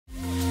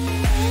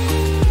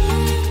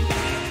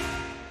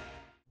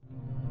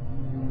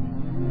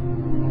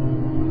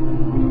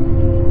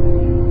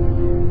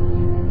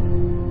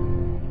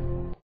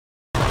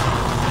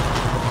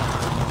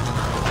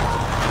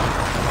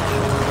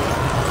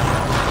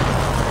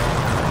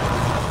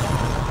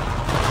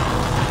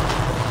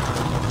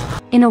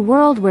In a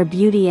world where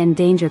beauty and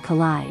danger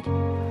collide,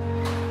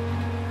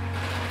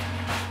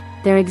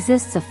 there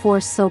exists a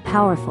force so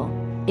powerful,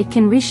 it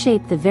can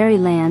reshape the very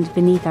land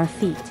beneath our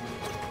feet.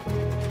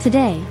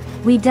 Today,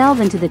 we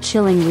delve into the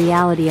chilling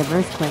reality of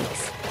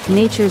earthquakes,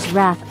 nature's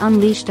wrath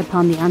unleashed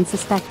upon the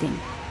unsuspecting.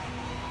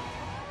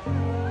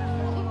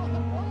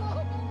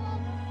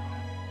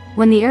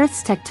 When the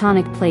Earth's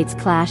tectonic plates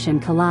clash and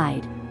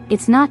collide,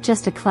 it's not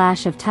just a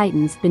clash of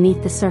titans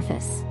beneath the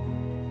surface.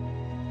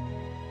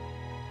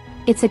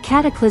 It's a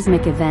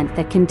cataclysmic event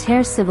that can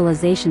tear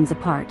civilizations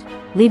apart,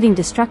 leaving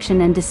destruction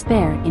and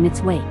despair in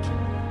its wake.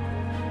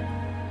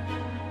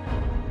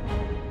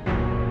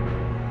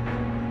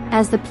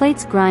 As the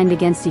plates grind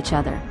against each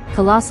other,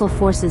 colossal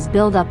forces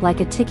build up like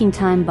a ticking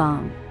time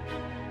bomb.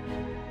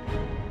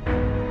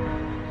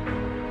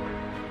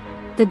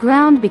 The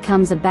ground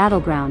becomes a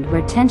battleground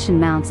where tension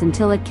mounts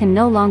until it can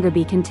no longer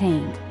be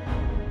contained.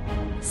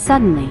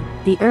 Suddenly,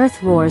 the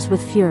earth roars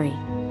with fury.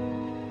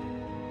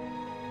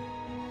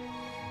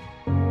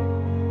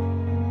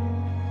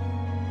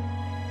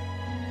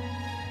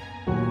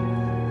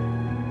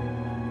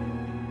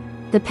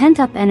 The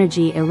pent-up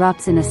energy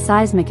erupts in a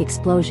seismic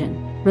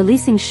explosion,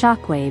 releasing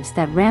shockwaves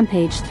that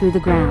rampage through the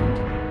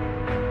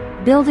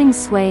ground. Buildings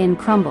sway and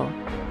crumble.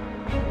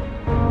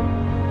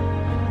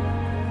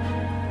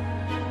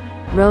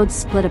 Roads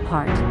split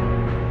apart.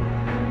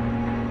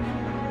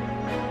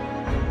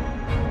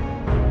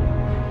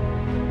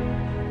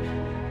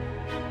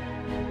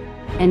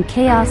 And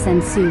chaos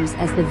ensues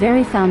as the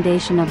very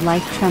foundation of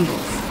life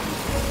trembles.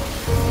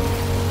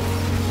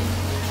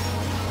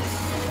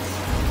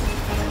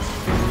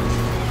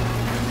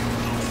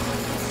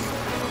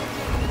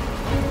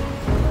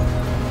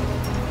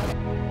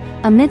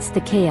 Amidst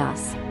the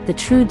chaos, the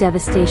true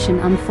devastation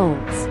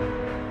unfolds.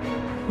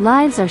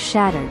 Lives are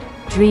shattered,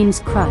 dreams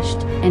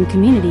crushed, and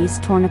communities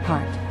torn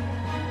apart.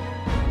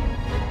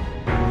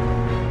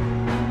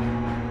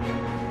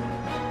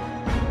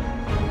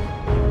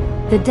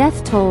 The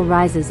death toll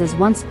rises as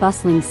once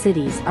bustling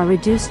cities are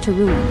reduced to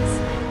ruins.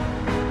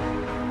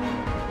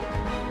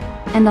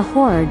 And the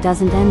horror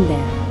doesn't end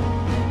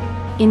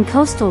there. In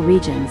coastal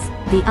regions,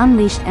 the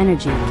unleashed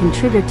energy can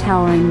trigger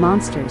towering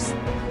monsters,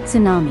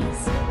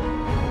 tsunamis.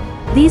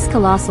 These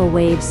colossal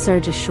waves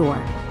surge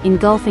ashore,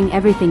 engulfing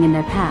everything in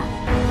their path,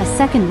 a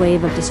second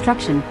wave of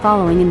destruction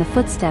following in the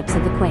footsteps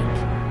of the quake.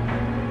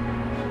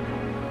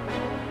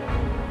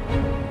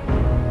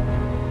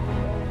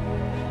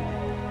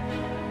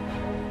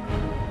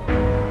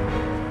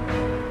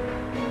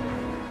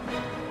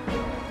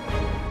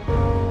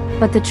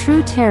 But the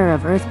true terror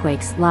of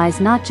earthquakes lies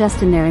not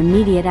just in their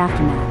immediate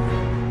aftermath.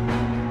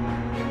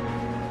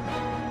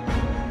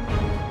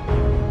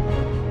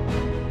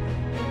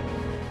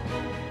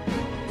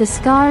 The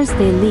scars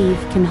they leave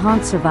can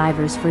haunt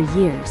survivors for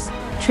years,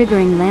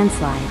 triggering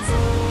landslides,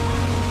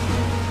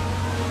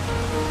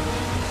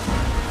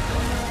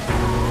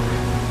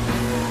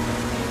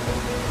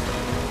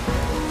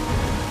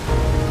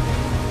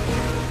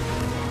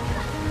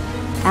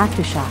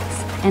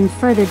 aftershocks, and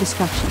further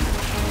destruction.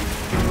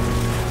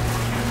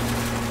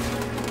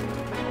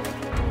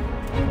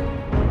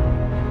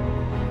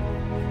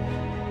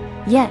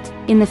 Yet,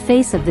 in the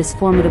face of this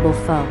formidable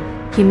foe,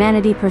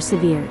 humanity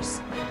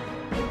perseveres.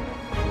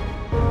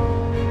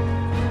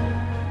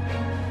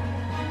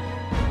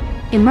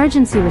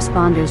 Emergency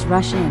responders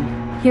rush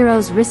in,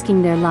 heroes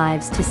risking their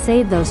lives to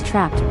save those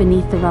trapped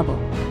beneath the rubble.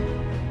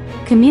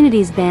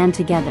 Communities band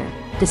together,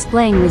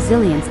 displaying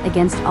resilience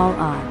against all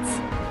odds.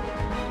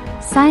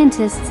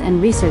 Scientists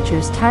and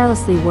researchers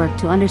tirelessly work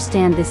to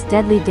understand this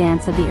deadly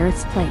dance of the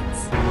Earth's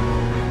plates.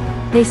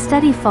 They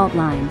study fault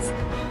lines,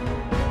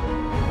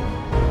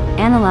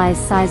 analyze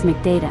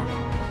seismic data,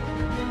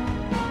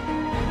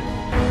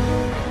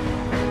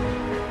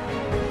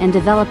 and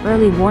develop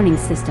early warning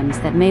systems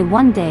that may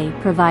one day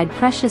provide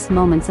precious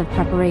moments of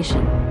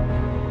preparation.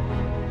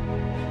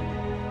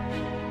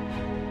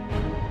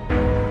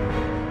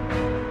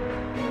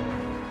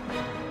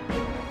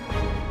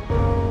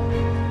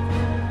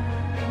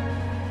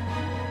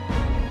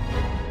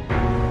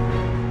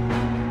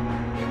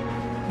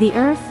 The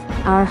Earth,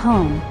 our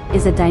home,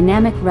 is a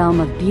dynamic realm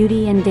of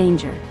beauty and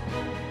danger.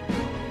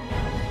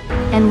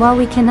 And while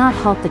we cannot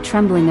halt the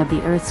trembling of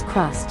the Earth's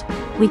crust,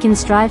 we can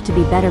strive to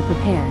be better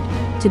prepared,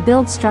 to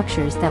build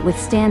structures that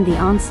withstand the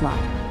onslaught.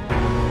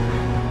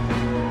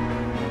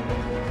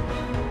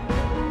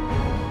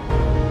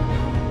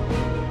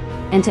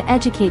 And to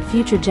educate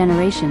future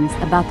generations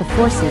about the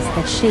forces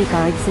that shape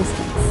our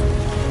existence.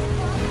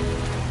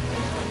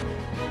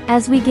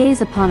 As we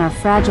gaze upon our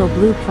fragile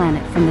blue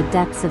planet from the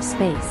depths of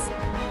space,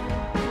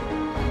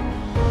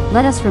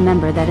 let us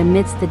remember that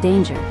amidst the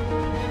danger,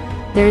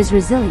 there is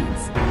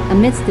resilience.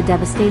 Amidst the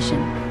devastation,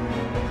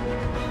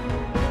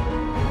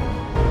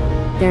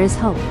 there is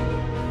hope.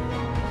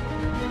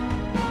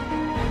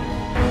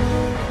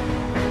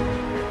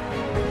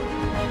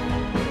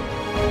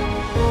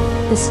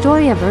 The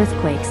story of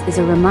earthquakes is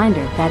a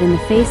reminder that in the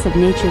face of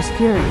nature's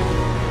fury,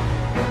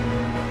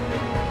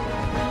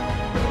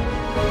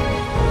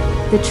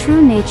 The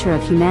true nature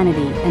of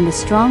humanity and the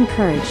strong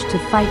courage to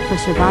fight for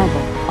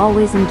survival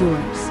always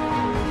endures.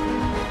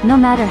 No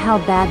matter how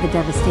bad the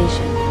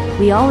devastation,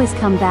 we always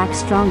come back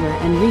stronger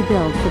and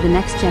rebuild for the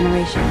next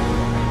generation.